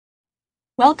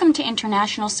Welcome to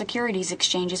International Securities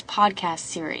Exchange's podcast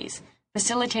series.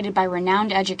 Facilitated by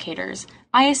renowned educators,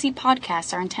 ISE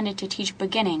podcasts are intended to teach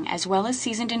beginning as well as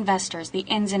seasoned investors the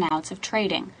ins and outs of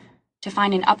trading. To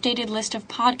find an updated list of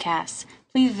podcasts,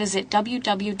 please visit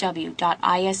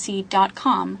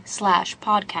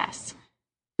www.ise.com/podcasts.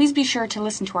 Please be sure to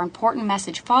listen to our important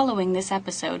message following this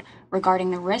episode regarding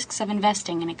the risks of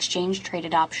investing in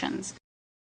exchange-traded options.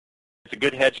 It's a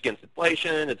good hedge against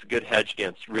inflation. It's a good hedge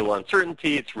against real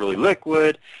uncertainty. It's really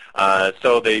liquid.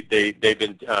 So they've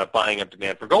been buying up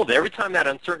demand for gold. Every time that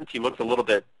uncertainty looks a little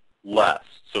bit less,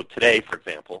 so today, for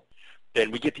example, then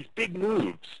we get these big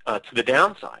moves to the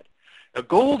downside. Now,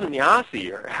 gold and the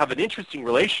Aussie have an interesting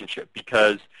relationship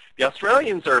because the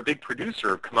Australians are a big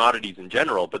producer of commodities in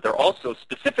general, but they're also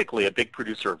specifically a big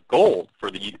producer of gold for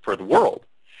the world.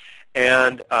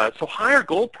 And so higher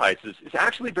gold prices is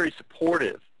actually very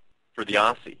supportive for the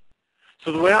Aussie.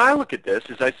 So the way I look at this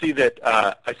is I see that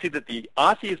the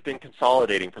Aussie has been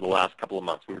consolidating for the last couple of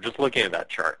months. We were just looking at that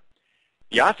chart.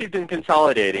 The Aussie has been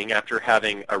consolidating after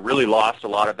having really lost a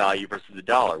lot of value versus the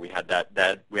dollar. We had that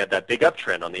big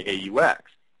uptrend on the AUX,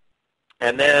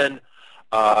 and then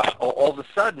all of a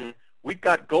sudden we've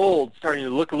got gold starting to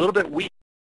look a little bit weak,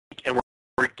 and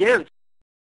we're against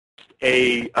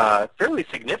a fairly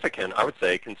significant, I would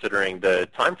say, considering the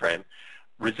time frame,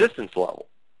 resistance level.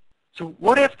 So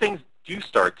what if things do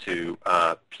start to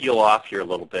peel off here a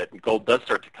little bit and gold does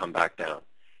start to come back down?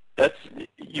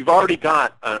 You've already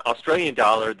got an Australian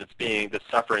dollar that's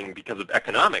suffering because of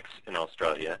economics in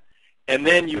Australia, and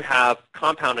then you have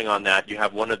compounding on that. You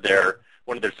have one of their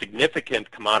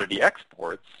significant commodity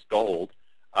exports, gold,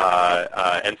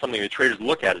 and something that traders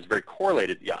look at is very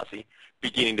correlated to the Aussie,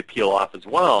 beginning to peel off as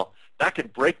well. That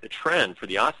could break the trend for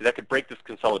the Aussie. That could break this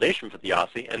consolidation for the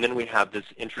Aussie, and then we have this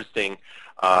interesting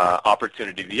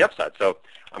opportunity to the upside. So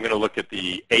I'm going to look at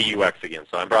the AUX again.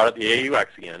 So I brought up the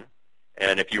AUX again,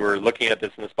 and if you were looking at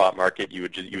this in the spot market, you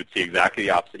would see exactly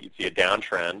the opposite. You'd see a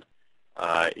downtrend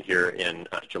here in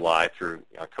July through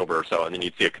October or so, and then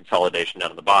you'd see a consolidation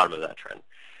down at the bottom of that trend.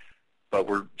 But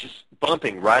we're just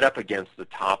bumping right up against the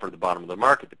top or the bottom of the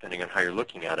market, depending on how you're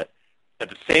looking at it. At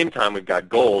the same time, we've got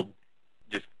gold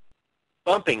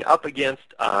bumping up against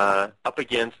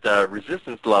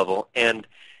resistance level, and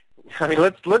I mean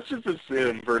let's just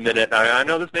assume for a minute. I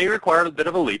know this may require a bit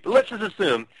of a leap, but let's just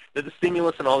assume that the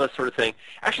stimulus and all this sort of thing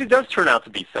actually does turn out to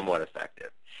be somewhat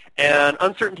effective, and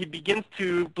uncertainty begins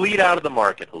to bleed out of the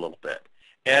market a little bit,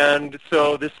 and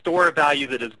so this store of value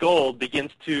that is gold begins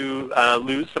to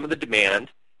lose some of the demand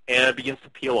and begins to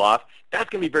peel off. That's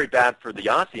going to be very bad for the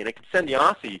Aussie, and it could send the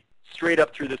Aussie straight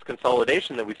up through this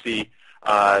consolidation that we see.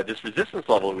 This resistance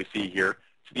level that we see here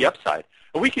to the upside.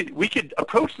 And we could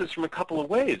approach this from a couple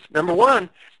of ways. Number one,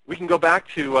 we can go back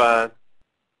to I'm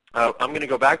going to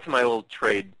go back to my little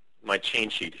my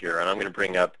chain sheet here, and I'm going to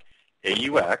bring up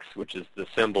AUX, which is the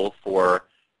symbol for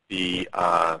the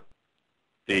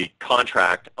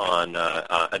contract on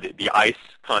the ICE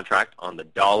contract on the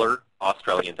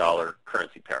Australian dollar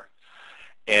currency pair.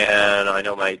 And I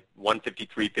know my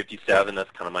 153.57.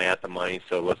 That's kind of my at the money.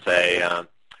 So let's say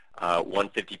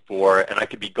 154, and I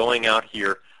could be going out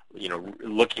here,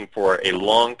 looking for a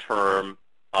long-term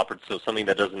opportunity, so something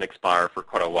that doesn't expire for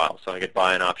quite a while. So I could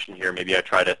buy an option here. Maybe I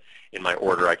try to, in my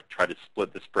order, I could try to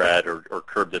split the spread or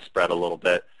curb the spread a little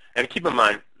bit. And keep in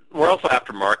mind, we're also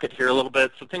after market here a little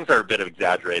bit, so things are a bit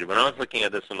exaggerated. When I was looking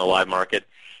at this in the live market,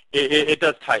 it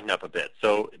does tighten up a bit.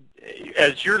 So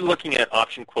as you're looking at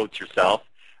option quotes yourself,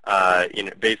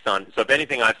 based on, so if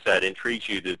anything I've said intrigues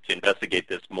you to investigate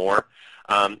this more,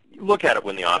 look at it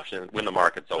when the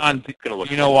market's open. It's going to look.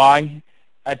 You know why?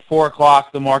 At 4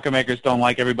 o'clock, the market makers don't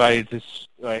like everybody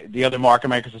the other market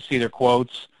makers to see their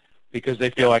quotes because they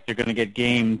feel like they're going to get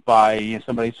gamed by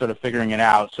somebody sort of figuring it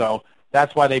out. So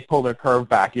that's why they pull their curve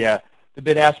back. Yeah, the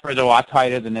bid-ask spread is a lot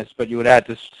tighter than this, but you would have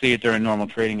to see it during normal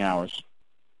trading hours.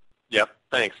 Yep.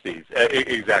 Thanks, Steve.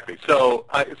 Exactly. So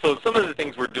some of the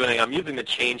things we're doing, I'm using the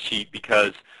chain sheet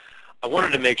because I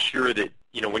wanted to make sure that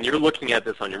when you're looking at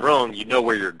this on your own, you know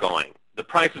where you're going. The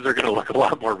prices are going to look a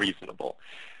lot more reasonable.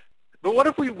 But what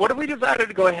if we decided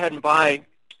to go ahead and buy,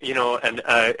 and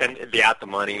the at the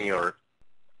money, or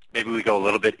maybe we go a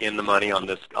little bit in the money on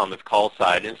this call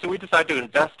side, and so we decide to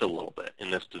invest a little bit in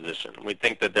this position. We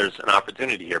think that there's an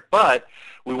opportunity here, but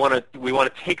we want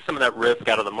to take some of that risk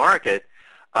out of the market.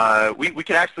 We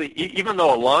could actually, even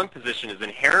though a long position is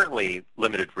inherently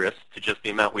limited risk to just the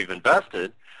amount we've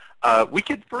invested, we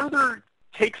could further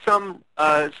take some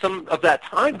of that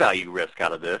time value risk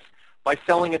out of this by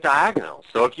selling a diagonal.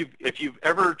 So if you've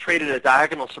ever traded a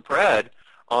diagonal spread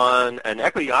on an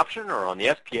equity option or on the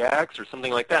SPX or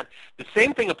something like that. The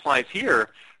same thing applies here,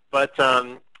 but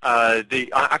I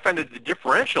find that the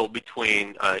differential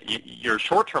between your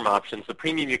short-term options, the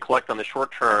premium you collect on the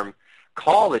short-term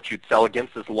call that you'd sell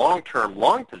against this long-term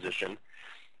long position,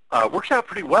 works out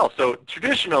pretty well. So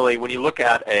traditionally, when you look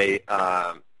at a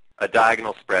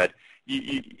diagonal spread,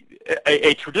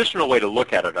 a traditional way to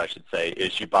look at it, I should say,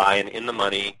 is you buy an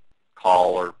in-the-money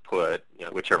call or put,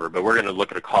 whichever. But we're going to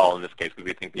look at a call in this case because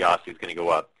we think the Aussie is going to go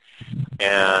up.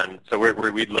 And so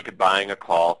we'd look at buying a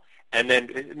call, and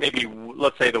then maybe,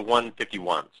 let's say, the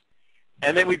 151s.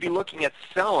 And then we'd be looking at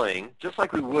selling, just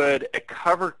like we would a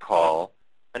covered call,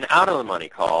 an out-of-the-money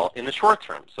call in the short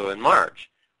term, so in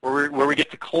March, where we get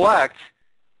to collect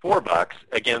 $4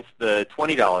 against the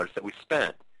 $20 that we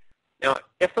spent. Now,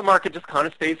 if the market just kind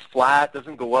of stays flat,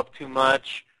 doesn't go up too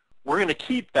much, we're going to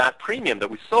keep that premium that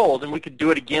we sold, and we could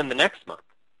do it again the next month.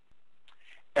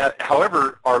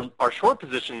 However, our short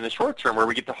position in the short term, where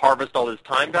we get to harvest all this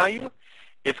time value,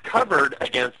 is covered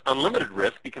against unlimited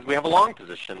risk because we have a long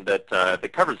position that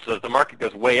covers. So if the market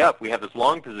goes way up, we have this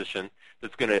long position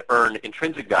that's going to earn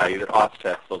intrinsic value that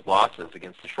offsets those losses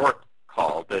against the short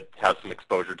call that has some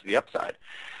exposure to the upside.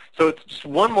 So it's just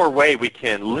one more way we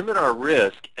can limit our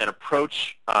risk and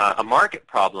approach a market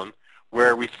problem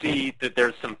where we see that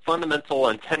there's some fundamental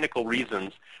and technical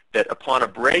reasons that upon a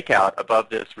breakout above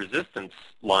this resistance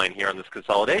line here on this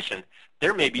consolidation,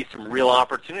 there may be some real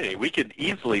opportunity. We could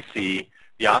easily see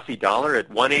the Aussie dollar at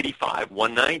 185,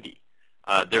 190.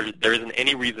 There isn't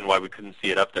any reason why we couldn't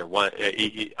see it up there.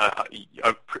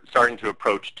 Starting to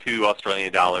approach 2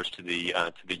 Australian dollars to the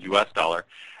U.S. dollar,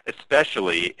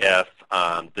 especially if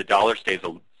the dollar stays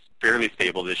fairly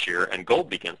stable this year and gold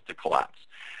begins to collapse.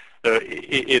 So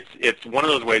it's one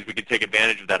of those ways we could take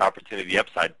advantage of that opportunity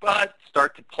upside, but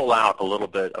start to pull out a little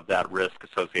bit of that risk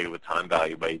associated with time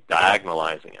value by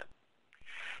diagonalizing it.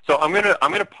 So I'm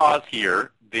gonna pause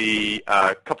here. The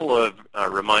couple of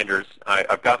reminders.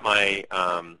 I've got my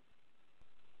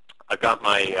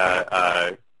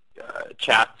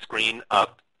chat screen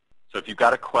up. So if you've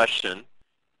got a question,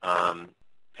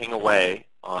 ping away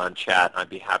on chat. I'd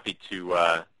be happy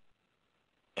to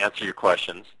answer your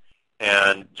questions.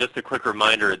 And just a quick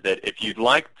reminder that if you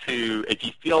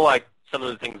feel like some of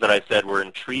the things that I said were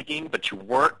intriguing, but you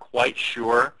weren't quite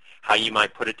sure how you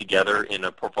might put it together in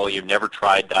a portfolio, you've never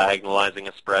tried diagonalizing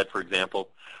a spread, for example,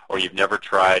 or you've never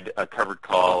tried a covered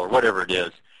call or whatever it is,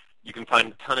 you can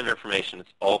find a ton of information. It's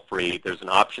all free. There's an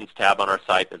options tab on our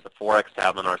site. There's a Forex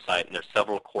tab on our site, and there's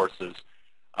several courses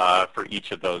for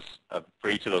each of those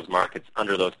markets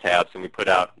under those tabs, and we put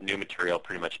out new material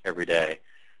pretty much every day.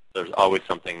 There's always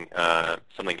something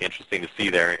interesting to see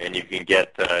there, and you can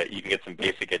get some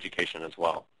basic education as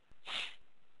well.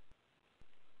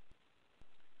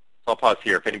 So I'll pause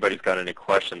here. If anybody's got any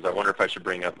questions, I wonder if I should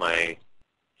bring up my.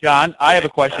 John, I have a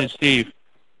question, Steve.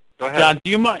 Go ahead. John,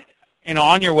 do you mind?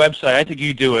 On your website, I think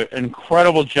you do an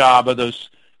incredible job of those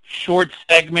short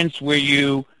segments where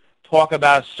you talk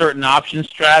about certain option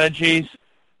strategies.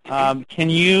 Can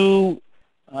you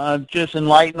just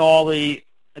enlighten all the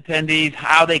attendees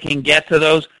how they can get to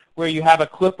those, where you have a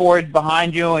clipboard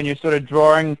behind you and you're sort of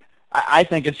drawing? I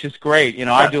think it's just great.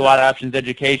 I do a lot of options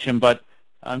education, but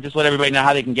just let everybody know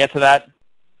how they can get to that.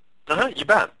 You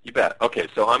bet. Okay,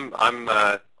 so I'm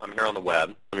here on the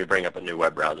web. Let me bring up a new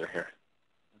web browser here.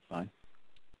 That's fine.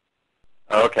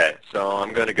 Okay, so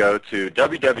I'm going to go to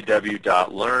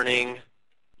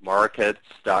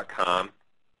www.learningmarkets.com,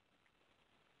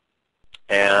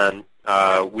 and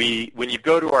when you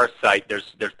go to our site,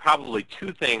 there's probably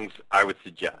two things I would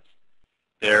suggest.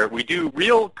 We do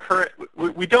real current.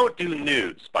 We don't do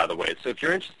news, by the way. So if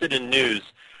you're interested in news,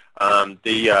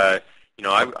 I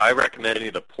recommend any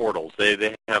of the portals.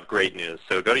 They have great news.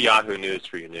 So go to Yahoo News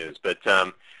for your news. But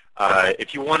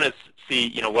if you want to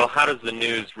see, well, how does the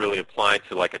news really apply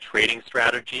to like a trading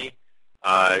strategy?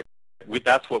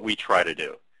 That's what we try to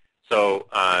do. So,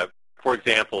 for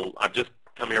example, I've just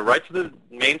come here right to the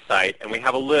main site, and we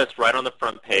have a list right on the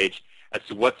front page as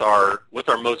to what's our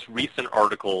most recent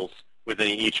articles within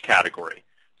each category.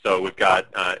 So we've got,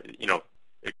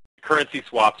 currency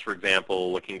swaps, for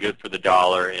example, looking good for the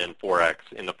dollar in Forex,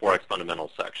 in the Forex fundamentals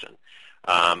section.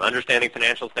 Understanding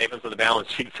financial statements of the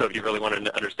balance sheet, so if you really want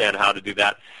to understand how to do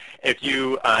that. If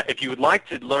you would like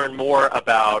to learn more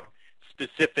about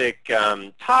specific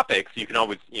topics, you can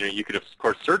always, you could, of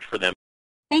course, search for them.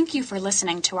 Thank you for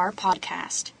listening to our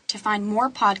podcast. To find more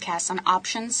podcasts on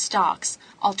options, stocks,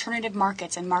 alternative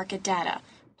markets, and market data,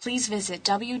 please visit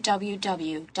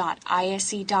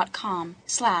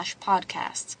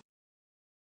www.ise.com/podcasts.